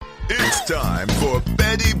It's time for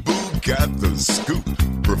Betty Boo Got the Scoop,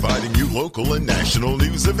 providing you local and national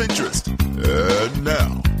news of interest. And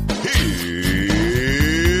now,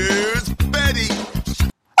 here's Betty.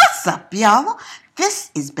 What's up, y'all?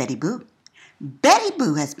 This is Betty Boo. Betty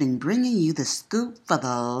Boo has been bringing you the scoop for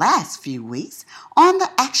the last few weeks on the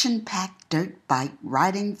action-packed dirt bike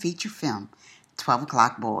riding feature film, 12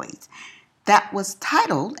 O'Clock Boys, that was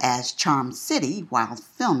titled as Charm City while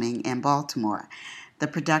filming in Baltimore. The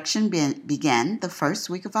production began the first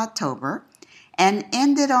week of October and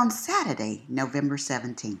ended on Saturday, November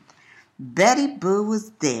 17th. Betty Boo was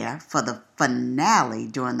there for the finale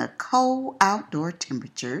during the cold outdoor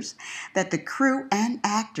temperatures that the crew and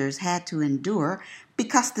actors had to endure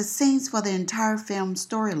because the scenes for the entire film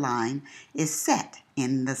storyline is set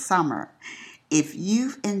in the summer. If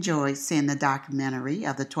you've enjoyed seeing the documentary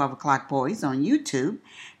of the 12 O'Clock Boys on YouTube,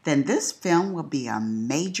 then this film will be a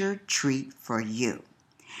major treat for you.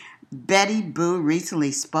 Betty Boo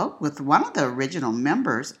recently spoke with one of the original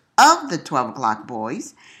members of the 12 O'Clock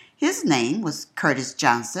Boys. His name was Curtis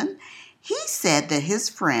Johnson. He said that his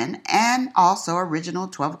friend and also original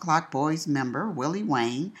 12 O'Clock Boys member, Willie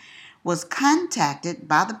Wayne, was contacted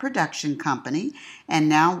by the production company, and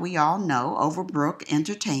now we all know Overbrook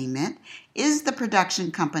Entertainment is the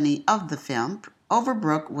production company of the film.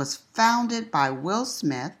 Overbrook was founded by Will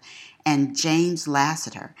Smith and James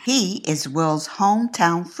Lasseter. He is Will's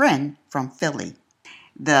hometown friend from Philly.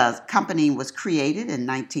 The company was created in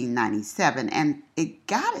 1997, and it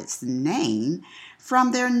got its name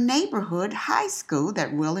from their neighborhood high school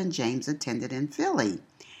that Will and James attended in Philly.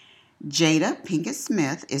 Jada Pinkett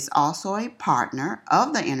Smith is also a partner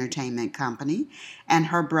of the entertainment company, and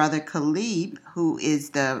her brother Khalid, who is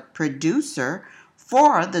the producer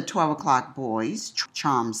for the 12 O'Clock Boys,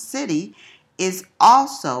 Charm City, is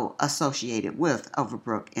also associated with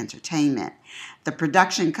Overbrook Entertainment. The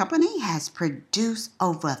production company has produced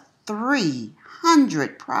over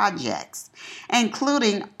 300 projects,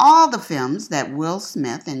 including all the films that Will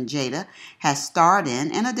Smith and Jada has starred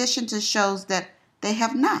in addition to shows that they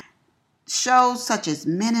have not. Shows such as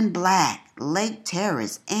Men in Black, Lake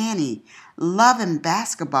Terrace, Annie, Love and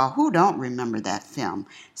Basketball, who don't remember that film,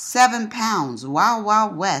 7 Pounds, Wild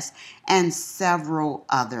Wild West, and several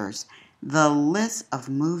others. The list of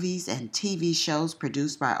movies and TV shows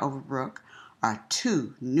produced by Overbrook are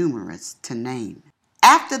too numerous to name.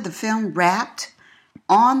 After the film wrapped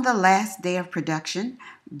on the last day of production,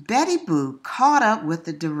 Betty Boo caught up with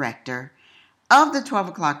the director of the 12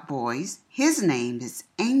 O'Clock Boys. His name is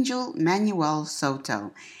Angel Manuel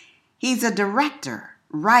Soto. He's a director,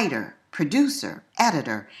 writer, producer,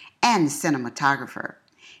 editor, and cinematographer.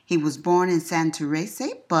 He was born in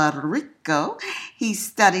Santurce, Puerto Rico. He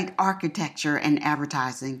studied architecture and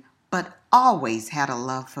advertising, but always had a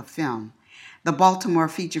love for film. The Baltimore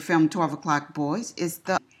feature film 12 O'Clock Boys is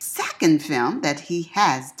the second film that he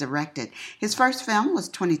has directed. His first film was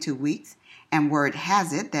 22 Weeks, and word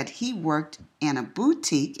has it that he worked in a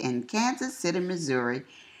boutique in Kansas City, Missouri,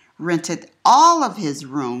 rented all of his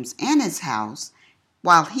rooms in his house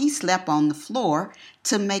while he slept on the floor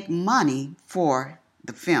to make money for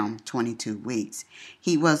the film 22 Weeks.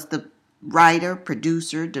 He was the writer,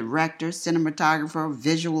 producer, director, cinematographer,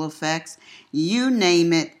 visual effects, you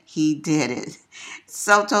name it, he did it.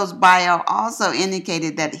 Soto's bio also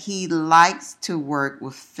indicated that he likes to work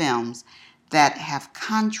with films that have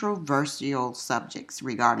controversial subjects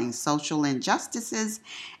regarding social injustices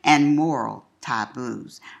and moral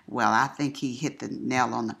taboos. Well, I think he hit the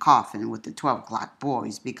nail on the coffin with the 12 O'Clock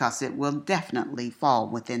Boys because it will definitely fall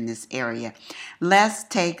within this area. Let's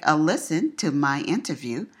take a listen to my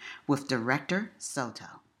interview with director Soto.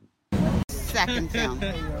 Second film.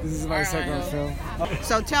 This is my second film.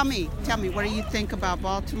 So tell me, what do you think about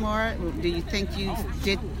Baltimore? Do you think you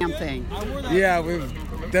did something? Yeah, we've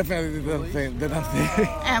definitely did something.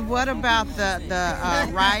 And what about the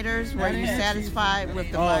writers? Were you satisfied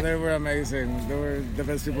with the Oh, they were amazing. They were the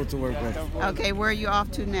best people to work with. Okay, where are you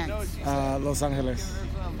off to next? Los Angeles.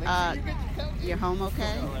 You're home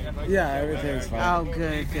okay? Yeah, everything's fine. Oh,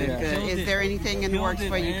 good. Is there anything in the works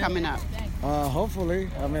for you coming up? Hopefully.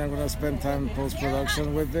 I mean, I'm going to spend time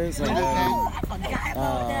post-production with this and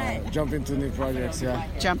then jump into new projects, yeah.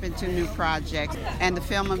 Jump into new projects. And the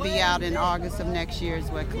film will be out in August of next year is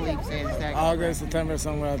what Khalid said. Is that August, September,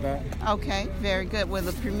 somewhere like that. Okay, very good. Will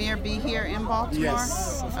the premiere be here in Baltimore?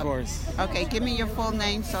 Yes, of course. Okay, give me your full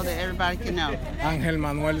name so that everybody can know. Angel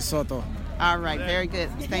Manuel Soto. All right, very good.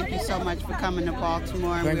 Thank you so much for coming to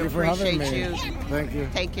Baltimore, and we appreciate you. Thank you.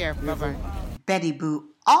 Take care. Bye-bye. Betty Boo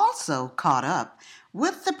also caught up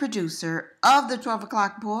with the producer of the 12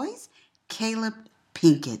 O'Clock Boys, Caleb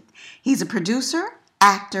Pinkett. He's a producer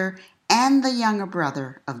actor, and the younger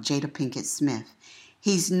brother of Jada Pinkett Smith.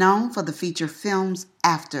 He's known for the feature films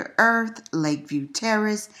After Earth, Lakeview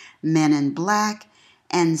Terrace, Men in Black,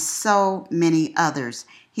 and so many others.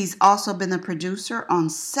 He's also been the producer on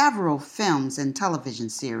several films and television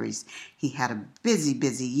series. He had a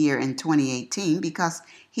busy year in 2018 because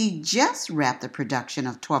he just wrapped the production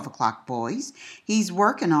of 12 O'Clock Boys. He's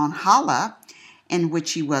working on Holla, in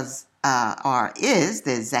which he was or is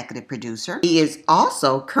the executive producer. He is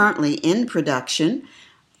also currently in production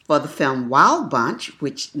for the film Wild Bunch,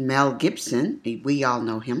 which Mel Gibson, we all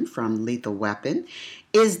know him from Lethal Weapon,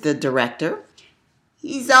 is the director.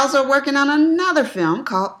 He's also working on another film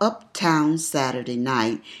called Uptown Saturday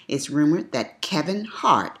Night. It's rumored that Kevin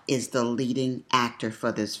Hart is the leading actor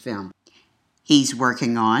for this film. He's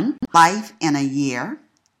working on Life in a Year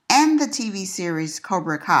and the TV series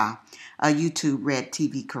Cobra Kai, a YouTube Red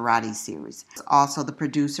TV karate series. He's also the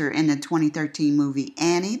producer in the 2013 movie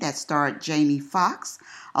Annie that starred Jamie Foxx,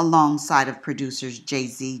 alongside of producers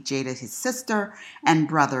Jay-Z, Jada, his sister, and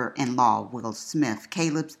brother-in-law Will Smith.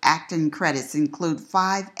 Caleb's acting credits include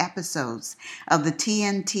 5 episodes of the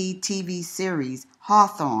TNT TV series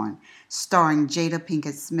Hawthorne, starring Jada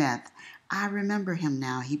Pinkett Smith. I remember him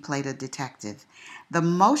now. He played a detective. The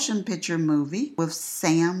motion picture movie with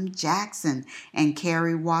Sam Jackson and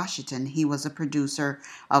Kerry Washington. He was a producer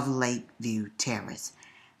of Lakeview Terrace,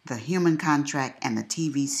 The Human Contract, and the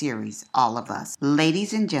TV series All of Us.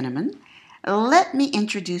 Ladies and gentlemen, let me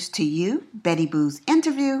introduce to you Betty Boo's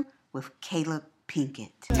interview with Caleb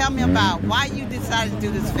Pinkett. Tell me about why you decided to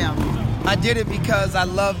do this film. I did it because I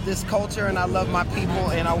love this culture and I love my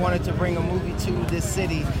people, and I wanted to bring a movie to this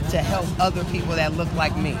city to help other people that look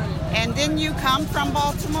like me. And didn't you come from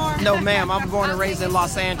Baltimore? No, ma'am. I'm born and raised in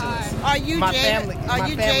Los Angeles. Are you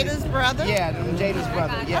Jada's brother? Yeah, I'm Jada's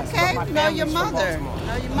brother. Yes. Okay. Know your mother.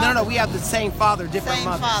 No. We have the same father, different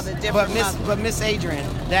mothers. But Miss Adrian,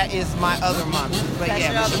 that is my other mom. But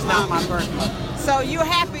that's she's not my birth mother. So you're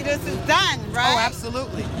happy this is done, right? Oh,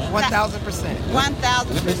 absolutely. 1,000%.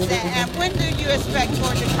 1,000%. And when do you expect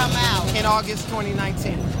for it to come out? In August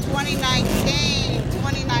 2019.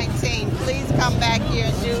 2019. Please come back here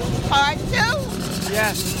and do part 2.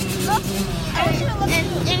 Yes.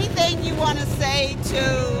 And anything you want to say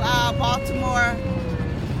to Baltimore?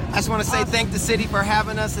 I just want to say thank the city for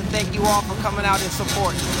having us, and thank you all for coming out and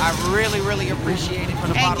supporting. I really appreciate it from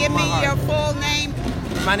the bottom of my heart. And give me your full name.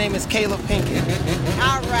 My name is Caleb Pinkett.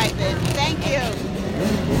 All right, then. Thank you.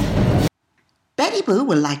 Betty Boo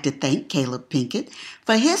would like to thank Caleb Pinkett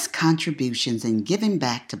for his contributions in giving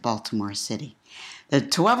back to Baltimore City. The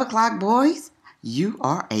 12 O'Clock Boys, you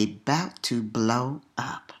are about to blow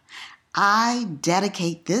up. I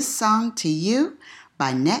dedicate this song to you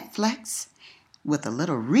by Netflix with a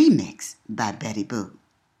little remix by Betty Boo.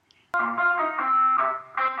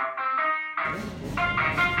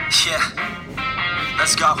 Yeah,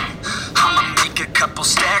 let's go. I'ma make a couple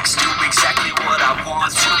stacks, do exactly what I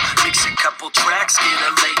want to. Mix a couple tracks, get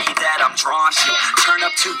a lady that I'm drawn to. Turn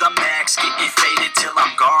up to the max, get it faded till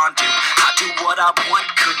I'm gone, dude. I do what I want,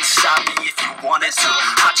 couldn't stop me if you wanted to.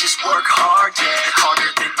 I just work hard, yeah,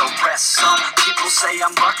 harder than the rest. Some people say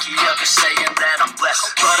I'm lucky, others saying that I'm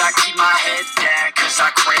blessed. But I keep my head down, cause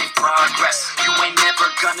I crave progress. You ain't never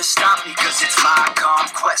gonna stop me, cause it's my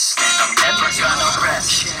conquest. And I'm never gonna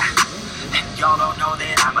rest, yeah. And y'all don't know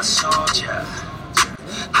that I'm a soldier.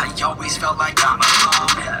 I always felt like I'm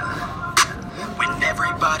alone, yeah. When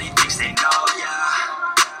everybody thinks they know,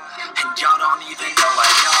 yeah. And y'all don't even know I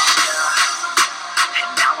know, yeah. And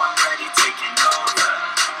now I'm ready taking over.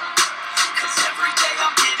 Cause every day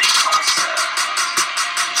I'm getting closer.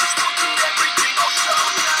 Just look at everything I'll show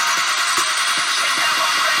ya. And now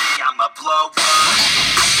I'm ready, I'ma blow up.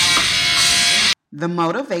 The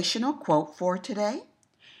motivational quote for today: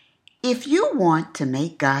 if you want to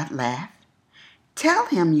make God laugh, tell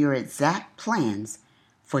him your exact plans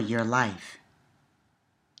for your life.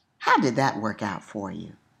 How did that work out for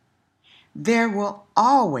you? There will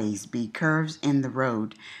always be curves in the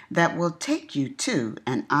road that will take you to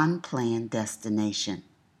an unplanned destination.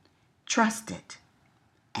 Trust it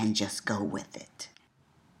and just go with it.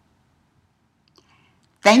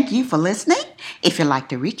 Thank you for listening. If you'd like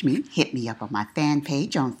to reach me, hit me up on my fan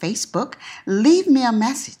page on Facebook. Leave me a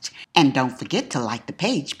message. And don't forget to like the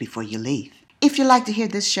page before you leave. If you'd like to hear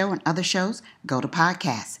this show and other shows, go to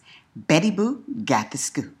podcasts. Betty Boo got the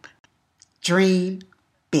scoop. Dream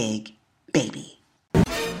big, baby.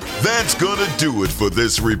 That's gonna do it for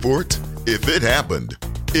this report. If it happened,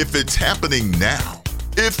 if it's happening now,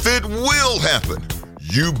 if it will happen,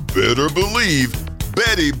 you better believe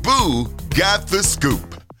Betty Boo got the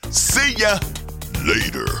scoop. See ya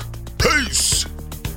later. Peace.